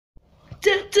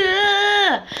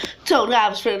Total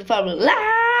House Friend Family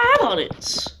Live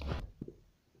Audience.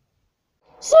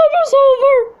 Summer's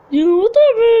over. You know what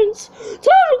that means. Time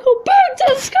to go back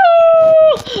to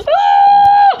school.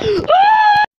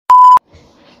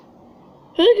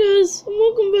 Hey guys, and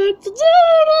welcome back to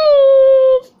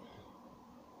Total.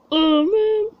 Oh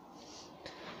man.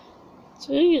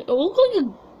 Dang it, I look like a...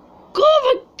 Oh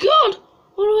my god!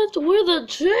 Why do I have to wear that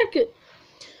jacket?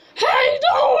 Hey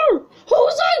Noah!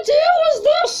 Whose idea was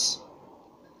this?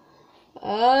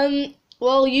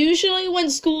 Well, usually when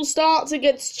school starts it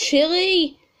gets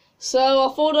chilly, so I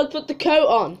thought I'd put the coat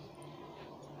on.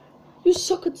 You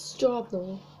suck at this job,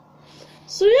 though.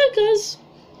 So yeah, guys,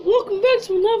 welcome back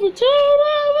to another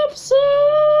Total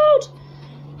episode.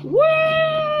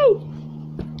 Woo!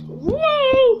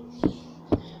 Woo!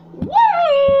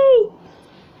 Woo!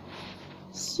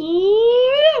 So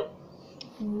yeah,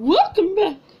 welcome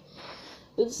back.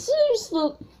 It seems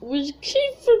that we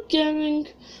keep forgetting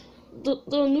that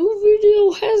the new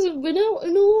video hasn't been out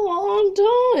in a long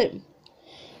time,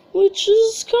 which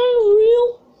is kind of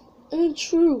real and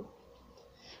true.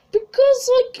 Because,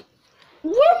 like,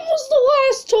 when was the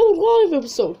last Total Live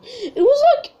episode? It was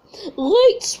like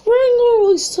late spring,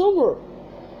 early summer.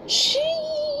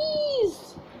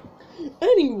 Jeez!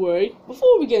 Anyway,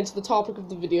 before we get into the topic of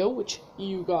the video, which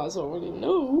you guys already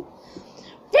know,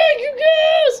 thank you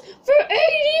guys for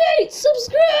 88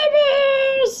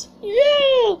 subscribers!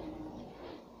 Yeah!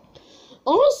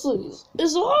 Honestly,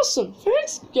 it's awesome.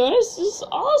 Thanks, guys. It's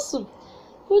awesome.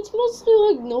 But it's mostly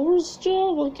like Noah's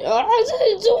job. Like, I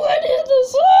didn't do any of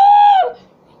this.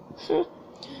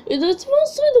 It's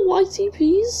mostly the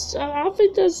YTPs. I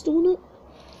think that's doing it.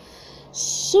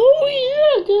 So,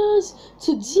 yeah, guys.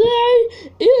 Today,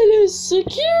 it is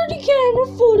security camera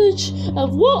footage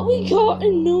of what we got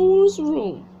in Noah's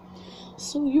room.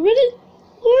 So, you ready?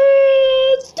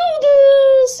 Let's do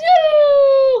this!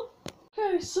 Yeah!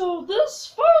 Okay, so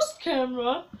this first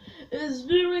camera is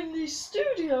viewing the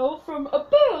studio from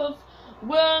above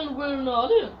when we're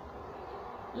not in.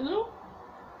 You know?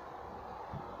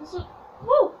 Is it?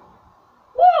 Whoa!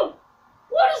 Whoa!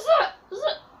 What is that? Is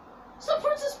that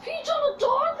Princess Peach on a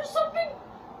dog or something?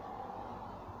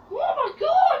 Oh my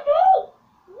god, no!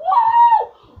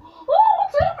 Whoa! Oh,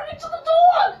 what's happening to the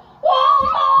dog? Whoa,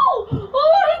 no!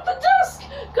 Oh, I hit the desk!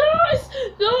 Guys!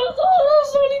 Oh,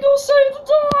 somebody go save the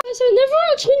dog! Guys, I never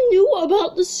actually knew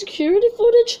about the security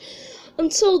footage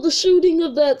until the shooting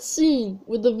of that scene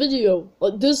with the video.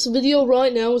 Like, this video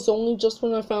right now is only just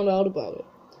when I found out about it.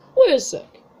 Wait a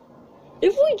sec.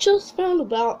 If we just found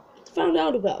out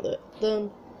about it,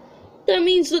 then that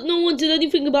means that no one did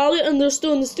anything about it and they're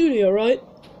still in the studio, right?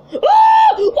 Ah!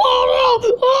 Oh no!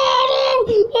 Oh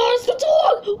no! Oh, it's the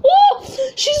dog! Oh!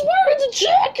 She's wearing the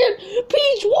jacket!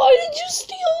 Peach, why did you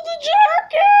steal the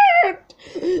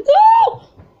jacket? No!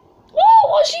 Oh,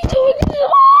 what's she doing? Oh!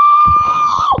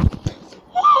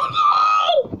 Oh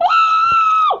no!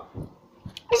 Oh!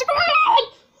 What's going on?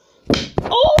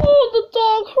 Oh, the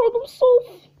dog hurt himself.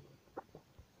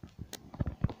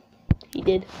 He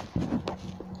did.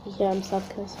 He hurt himself,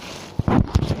 cuz.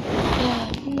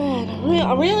 Man,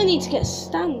 I really need to get a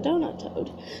stand, don't I,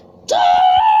 Toad?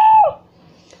 Ah!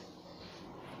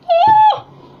 Ah!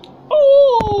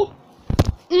 Oh!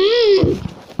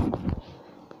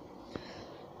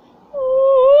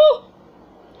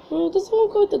 Oh, it doesn't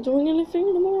look like they're doing anything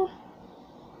anymore.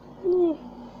 Oh.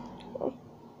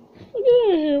 Get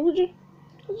out of here, would you?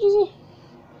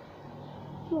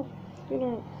 Oh, get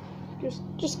out.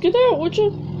 Just get out, would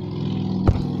you?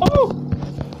 Oh!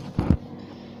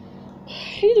 I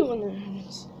hate it when that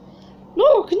happens.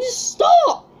 No, can you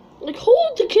stop? Like,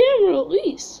 hold the camera at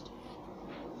least.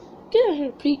 Get out of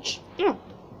here, Peach. No.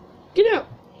 Get out.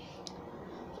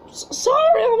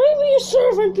 Sorry, I may be your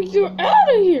servant, but you're out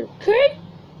of here, okay?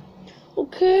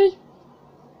 Okay.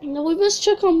 Now we best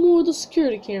check on more of the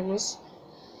security cameras.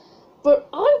 But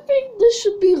I think this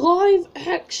should be live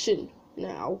action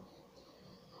now.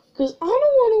 Because I don't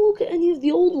want to look at any of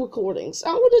the old recordings.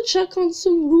 I want to check on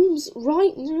some rooms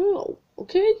right now.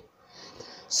 Okay?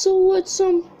 So let's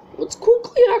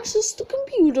quickly access the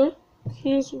computer.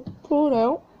 Here's pull it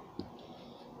out.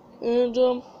 And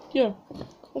yeah.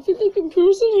 I think the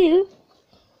computer's in here.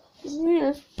 It's in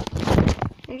here.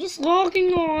 I'm just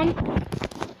logging on.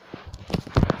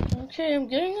 Okay, I'm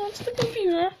getting onto the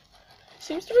computer.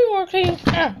 Seems to be working.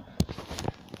 Ah.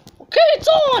 Okay, it's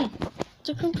on!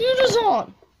 The computer's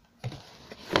on.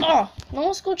 Ah, now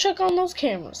let's go check on those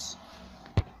cameras.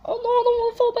 Oh no, I don't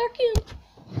want to fall back in.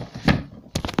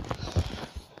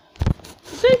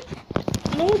 Okay.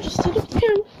 No, just set up the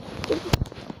camera.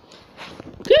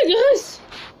 Okay, guys.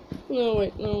 No,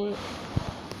 wait.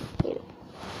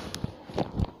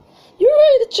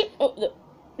 check. Oh,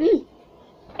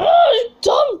 oh, you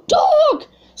dumb dog!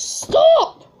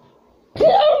 Stop! Get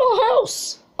out of my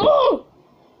house! Oh!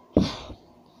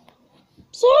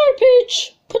 Sorry,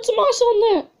 Peach. Put some ice on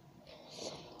that.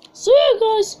 So yeah,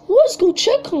 guys, let's go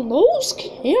check on those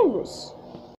cameras.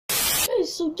 Okay,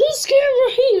 so this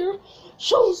camera here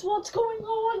shows what's going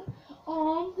on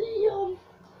the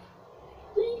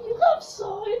left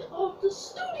side of the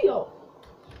studio.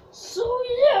 So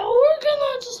yeah, we're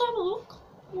gonna just have a look.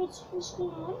 What's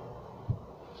going on?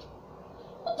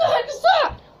 What the heck is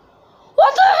that?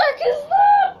 What the heck is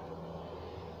that?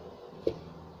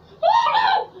 Oh no!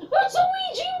 That's a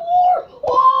Ouija board!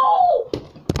 Whoa!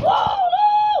 Whoa,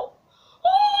 no!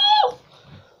 Oh!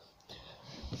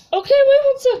 Okay, wait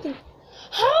 1 second.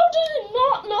 How did it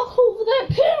not knock over that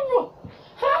camera?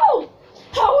 How?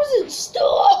 How is it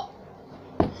still up?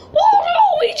 Oh no!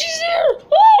 Ouija's here!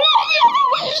 Oh no!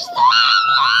 Ouija's there!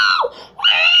 No!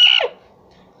 Ah!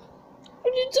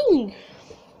 What are you doing?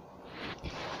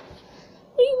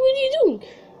 What are you doing?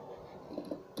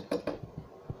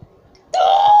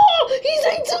 Oh! He's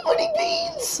ate too many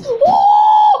beans!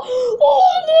 Oh!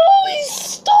 Oh no! He's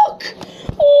stuck!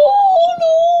 Oh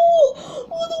no!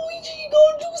 Oh, the Ouija, you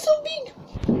gotta do something!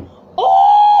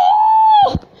 Oh!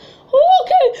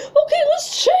 Okay, let's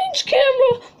change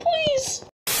camera, please!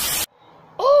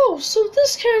 Oh, so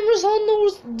this camera's on the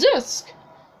disc.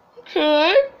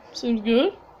 Okay, seems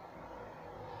good.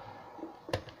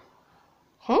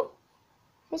 Huh?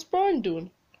 What's Brian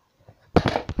doing?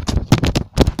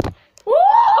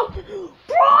 Whoa!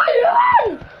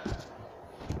 Brian!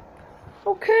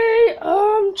 Okay,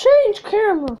 change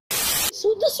camera.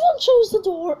 So this one shows the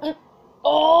door and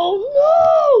oh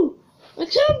no! I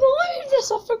can't believe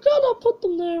this, I forgot I put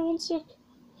them there 1 sec.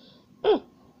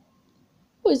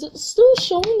 Wait, is it still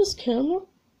showing this camera?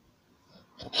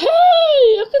 Hey!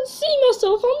 I can see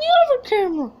myself on the other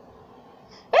camera!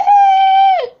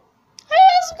 Hey! Hey,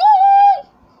 how's it going?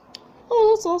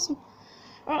 Oh, that's awesome.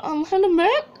 I'm heading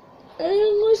back,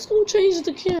 and let's go change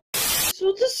the camera.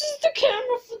 So this is the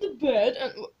camera for the bed,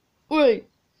 and wait,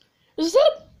 is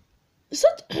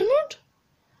that Ennard?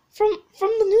 From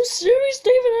the new series,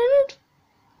 David Ennard?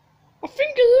 I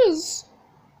think it is.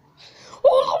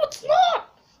 Oh no, it's not!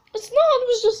 It's not, it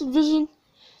was just a vision.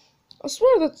 I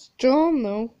swear that's John,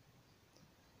 though.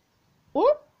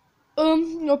 What?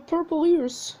 Purple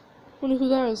ears. Wonder who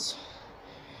that is.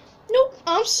 Nope,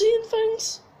 I'm seeing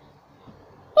things.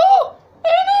 Oh!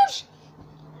 Ennard!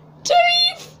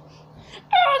 Dave!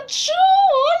 And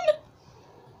John!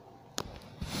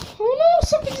 Oh no,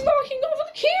 something's knocking over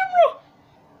the camera!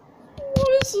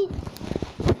 What is it?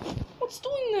 What's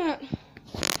doing that?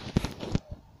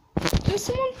 Is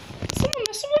someone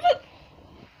messing with it?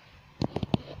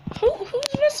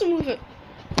 Who's messing with it?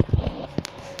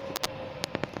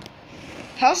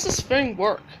 How's this thing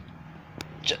work?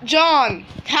 John,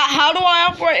 how do I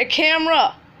operate a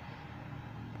camera?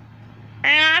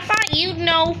 I thought you'd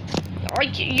know.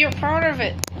 Like, you're part of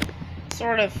it.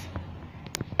 Sort of.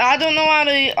 I don't know how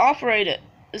to operate it.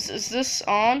 Is this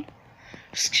on?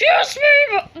 Excuse me,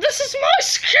 but this is my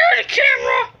security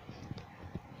camera!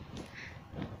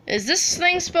 Is this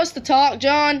thing supposed to talk,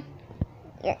 John?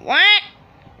 What?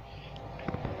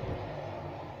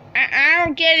 I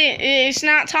don't get it. It's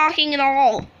not talking at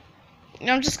all.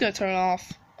 I'm just gonna turn it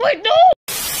off. Wait, no!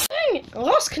 Dang it, I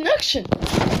lost connection.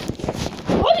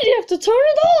 Why did you have to turn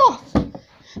it off?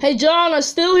 Hey, John, I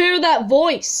still hear that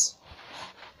voice.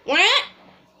 What?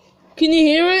 Can you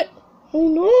hear it? Oh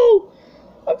no!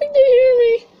 I think they hear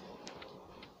me.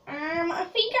 I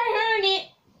think I heard it.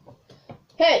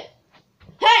 Hey!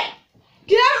 Hey!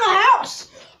 Get out of my house!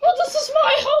 Oh, this is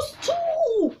my house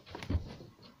too!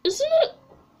 Isn't it?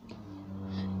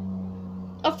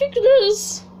 I think it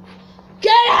is.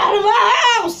 Get out of my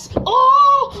house!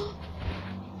 Oh!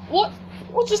 What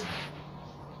just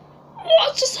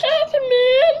happened,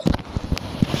 man?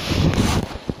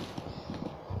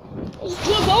 This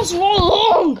drug house all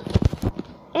along.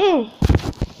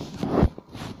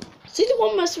 Is he the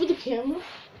one messing with the camera?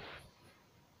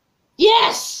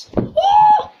 Yes!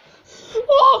 Oh!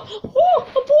 Oh! Oh!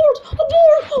 Abort! Oh!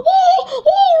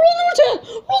 Run to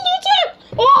attack!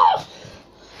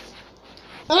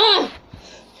 Oh!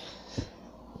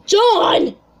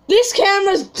 John! This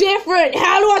camera's different!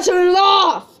 How do I turn it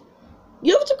off?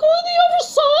 You have to go to the other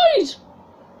side!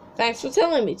 Thanks for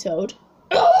telling me, Toad.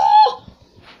 Oh!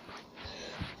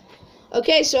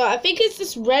 Okay, so I think it's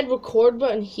this red record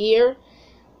button here.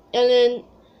 And then,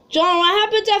 John, what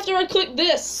happens after I click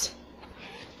this?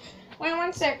 Wait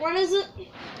 1 sec, what is it?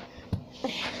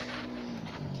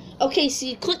 Okay, so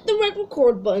you click the red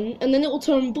record button, and then it will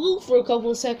turn blue for a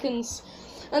couple of seconds.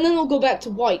 and then it'll go back to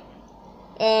white.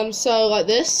 So like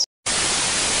this.